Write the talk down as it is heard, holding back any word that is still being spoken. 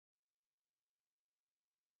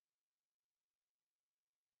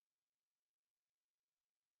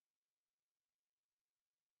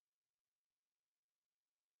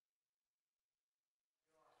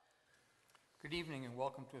Good evening and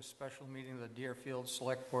welcome to a special meeting of the Deerfield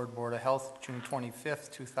Select Board of Health, June 25th,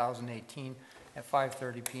 2018 at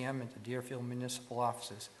 5:30 p.m. at the Deerfield Municipal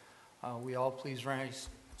Offices. We all please rise,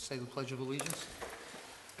 say the Pledge of Allegiance.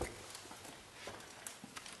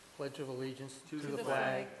 Pledge of Allegiance to the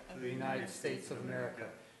flag of the United States of America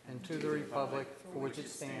and to the republic for which it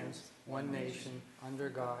stands, one nation, under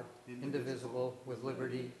God, indivisible, with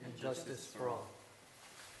liberty and justice for all.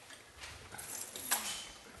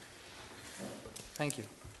 Thank you.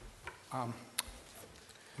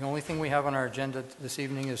 The only thing we have on our agenda this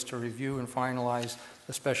evening is to review and finalize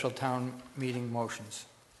the special town meeting motions.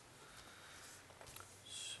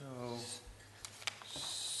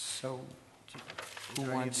 So who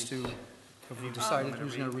wants to, have you decided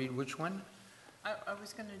who's going to read which one? I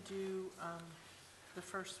was going to do the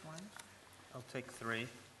first one. I'll take three.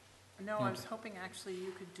 No, I was hoping actually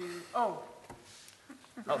you could do, oh.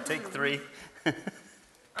 I'll take three.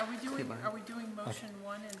 Are we doing motion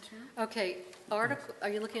 1 and 2? Okay, article, are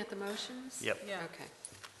you looking at the motions? Yep. Yeah. Okay.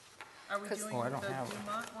 Are we doing I the don't have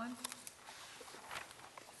Dumont one?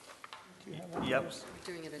 Yep. We're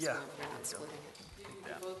doing it as Yeah. one, we're not splitting it.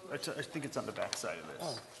 Yeah. I think it's on the back side of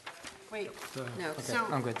this. Wait, No, Okay, so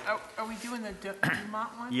I'm good. are we doing the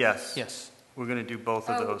Dumont one? Yes. Yes. We're going to do both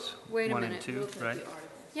of those. wait a 1 and minute. 2, right?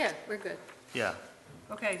 yeah, we're good. Yeah.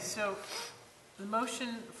 Okay, so the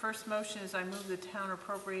first motion is I move the town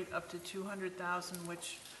appropriate up to $200,000,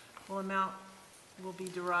 which will be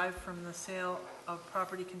derived from the sale of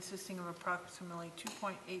property consisting of approximately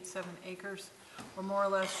 2.87 acres, or more or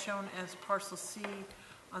less shown as parcel C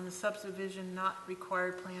on the subdivision not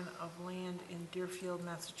required plan of land in Deerfield,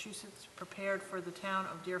 Massachusetts, prepared for the town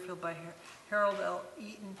of Deerfield by Harold L.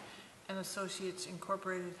 Eaton and Associates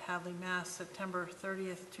Incorporated, Hadley, Mass., September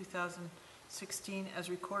 30th, 2016, as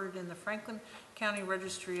recorded in the Franklin County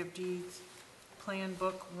Registry of Deeds, Plan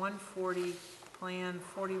Book 140, Plan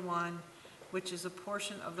 41, which is a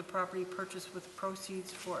portion of the property purchased with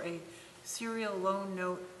proceeds for a serial loan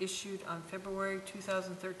note issued on February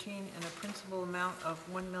 2013 and a principal amount of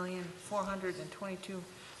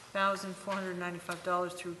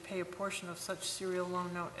 $1,422,495 to repay a portion of such serial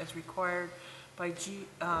loan note as required by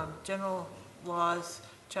General Laws,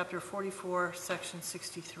 Chapter 44, Section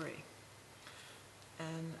 63.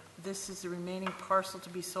 And this is the remaining parcel to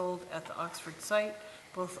be sold at the Oxford site.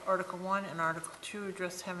 Both Article 1 and Article 2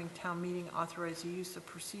 address having town meeting authorize the use of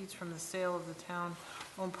proceeds from the sale of the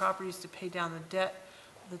town-owned properties to pay down the debt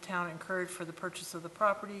the town incurred for the purchase of the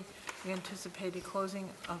property. We anticipate a closing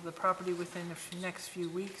of the property within the next few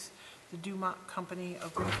weeks. The Dumont Company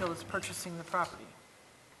of Greenfield is purchasing the property.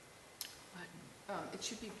 It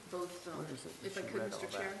should be both, if I could, Mr.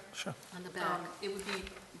 Chair. Sure. On the back. It would be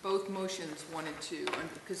both motions 1 and 2,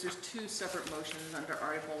 because there's 2 separate motions under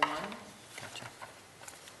Article 1. Gotcha.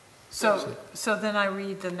 So then I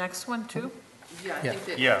read the next one too? Yeah, I Yeah. think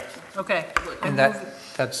that. Yeah. Okay. And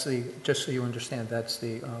that's the, just so you understand, that's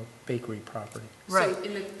the bakery property. Right.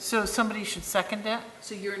 So, So somebody should second that?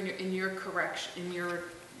 so you're in your correction, in your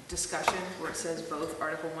discussion, where it says both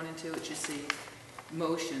Article 1 and 2, it should say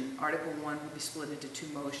motion. Article 1 would be split into 2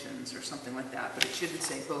 motions or something like that, but it shouldn't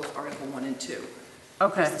say both Article 1 and 2.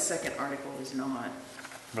 Okay. Because the second article is not.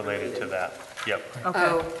 Related to that. Yep. Okay.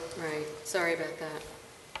 Oh, right, sorry about that.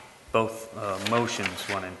 Both motions,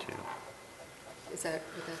 1 and 2. Would that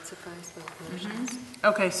suffice, both motions?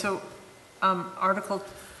 Okay, so Article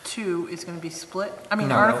 2 is going to be split? I mean,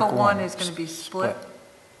 No, Article Article 1 1 is going to be split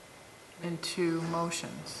into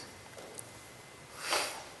motions.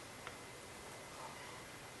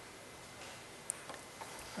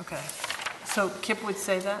 Okay, so Kip would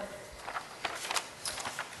say that?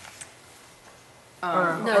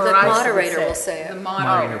 No, the moderator will say The it.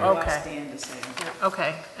 moderator will okay. ask Dan to say it.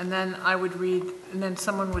 Okay, and then I would read, and then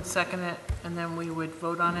someone would second it, and then we would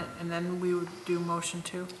vote on it, and then we would do motion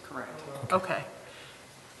 2? Correct. Okay.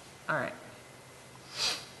 All right.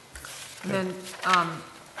 And then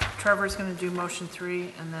Trevor's going to do motion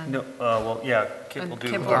 3, and then... No, well, yeah, Kip will and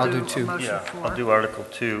do. Kip I'll will do do 2. motion Yeah, 4. I'll do Article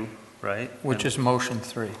 2, right? Which is motion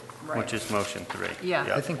 3. Which is motion 3.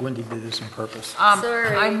 Yeah. I think Wendy did this on purpose.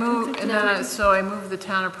 Sorry. I move, and No. then, so I move the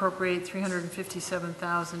town appropriate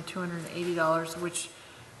 $357,280, which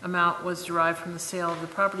amount was derived from the sale of the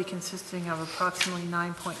property consisting of approximately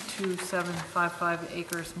 9.2755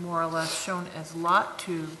 acres, more or less, shown as Lot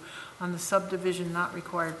 2 on the subdivision not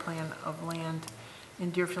required plan of land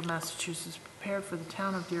in Deerfield, Massachusetts, prepared for the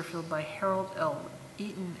town of Deerfield by Harold L.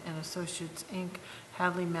 Eaton and Associates, Inc.,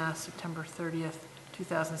 Hadley, Mass., September 30th,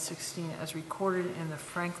 2016, as recorded in the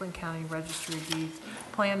Franklin County Registry of Deeds,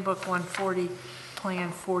 Plan Book 140,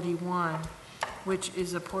 Plan 41, which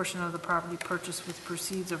is a portion of the property purchased with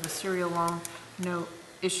proceeds of a serial loan note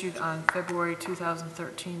issued on February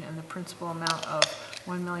 2013, and the principal amount of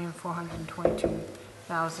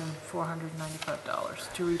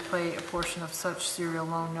 $1,422,495 to repay a portion of such serial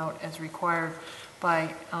loan note as required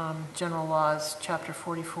by General Laws, Chapter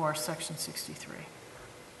 44, Section 63.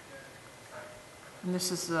 And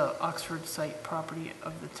this is the Oxford site property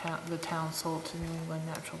of the town sold to New England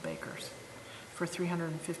Natural Bakers for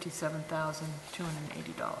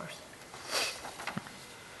 $357,280.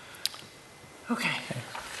 Okay.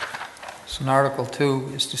 So in Article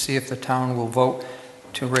 2 is to see if the town will vote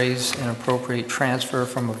to raise an appropriate transfer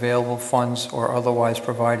from available funds or otherwise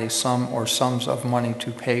provide a sum or sums of money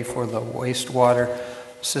to pay for the wastewater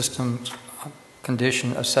systems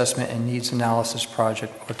condition assessment and needs analysis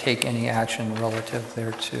project or take any action relative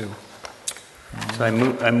thereto. So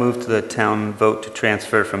I move to the town vote to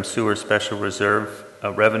transfer from sewer special reserve,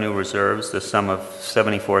 revenue reserves, the sum of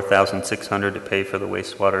 $74,600 to pay for the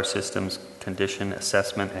wastewater systems condition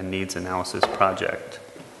assessment and needs analysis project.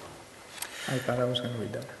 I thought I was going to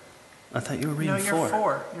read that. I thought you were reading No, you're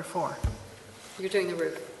four. You're four. You're doing the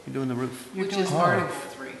roof. You're doing the roof. Which is Article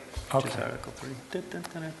 3. Which is Okay, Article 3.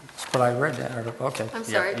 but I read that article, okay. I'm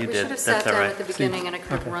sorry, you we did. should have sat That's all down right. at the beginning and I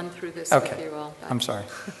could have Okay. run through this Okay. with you all. but- I'm sorry.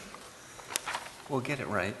 We'll get it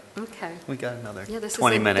right. Okay. We got another Yeah, this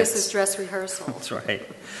 20 is minutes. This is dress rehearsal. That's right.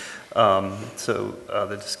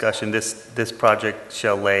 The discussion, this project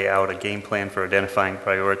shall lay out a game plan for identifying,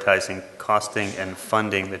 prioritizing, costing, and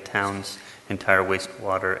funding the town's entire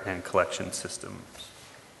wastewater and collection systems.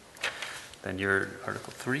 Then you're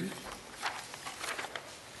Article 3?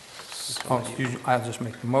 Oh, I'll just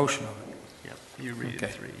make the motion of it. Yep, you're reading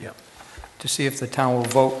Okay. 3, yep. To see if the town will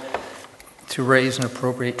vote to raise an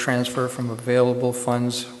appropriate transfer from available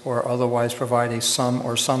funds or otherwise provide a sum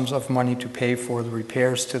or sums of money to pay for the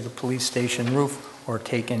repairs to the police station roof or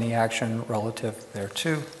take any action relative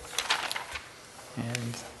thereto.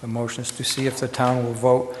 And the motion is to see if the town will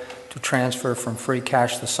vote to transfer from free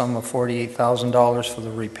cash the sum of $48,000 for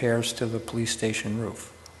the repairs to the police station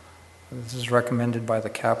roof. This is recommended by the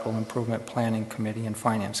Capital Improvement Planning Committee and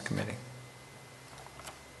Finance Committee.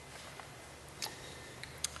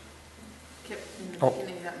 Kip, in the Oh.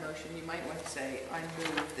 beginning of that motion, you might want to say, I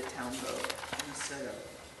move the town vote, instead of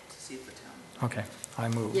to see if the town. Okay, I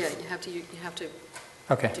move. Yeah, you have to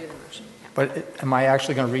Okay, do the motion. yeah. but am I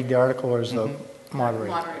actually going to read the article or is the moderator?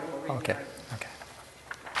 Moderator will read the Okay, article. okay.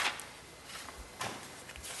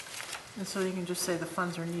 And so you can just say the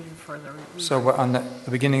funds are needed for the. So what- on the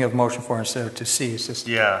beginning of motion for instead of to see, it's just,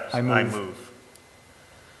 Yeah, I I move. move.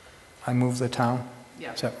 I move the town?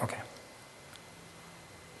 Yeah. Is that, okay.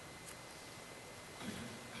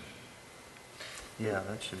 Yeah,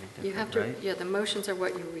 that should be You have different, to, right? yeah, the motions are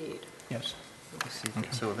what you read. Yes. Let's see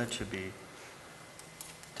if- So that should be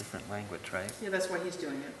different language, right? Yeah, that's why he's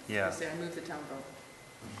doing it. Yeah. I say, I move the town vote.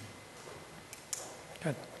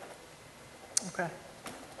 Good. Okay.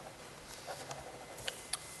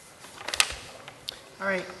 All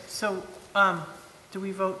right, so, do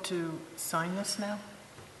we vote to sign this now?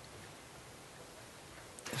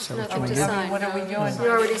 Is that what you Nothing want to to do? sign. What are we doing? You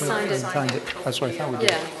already signed it. Signed it. That's what I thought we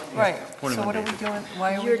did. Yeah. Right, What so am I what are we doing? doing?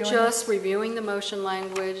 Why are we You're doing this? just reviewing the motion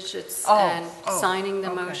language, Oh, and oh, signing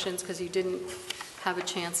the okay. motions, because you didn't have a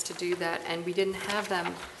chance to do that, and we didn't have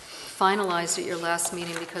them finalized at your last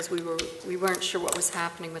meeting because we weren't sure what was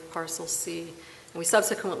happening with parcel C. And we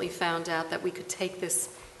subsequently found out that we could take this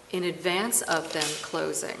in advance of them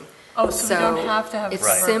closing. Oh, so we don't have to have. it It's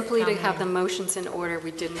for simply to town have the meeting. motions in order.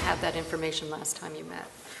 We didn't have that information last time you met.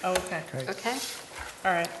 Oh, okay, Okay. Okay?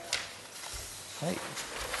 all right. Right.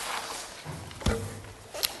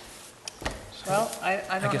 Well,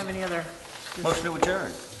 I don't guess- have any other, Motion to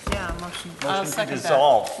adjourn. yeah, motion. I'll Motion to second that.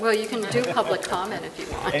 dissolve. Well, you can do public comment if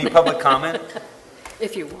you want. Any public comment?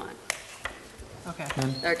 If you want. Okay.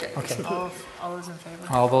 Okay. Okay. All those in favor?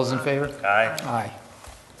 All those in favor? Aye. Aye.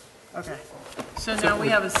 Okay. So now we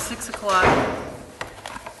have a 6 o'clock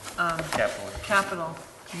Capital. capital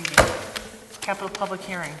meeting, capital public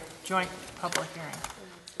hearing, joint public hearing.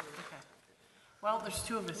 Okay. Well, there's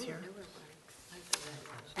two of us here.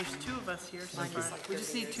 There's two of us here so far. We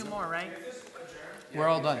just need two more, right? We're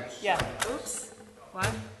all done. Yeah. Oops. What?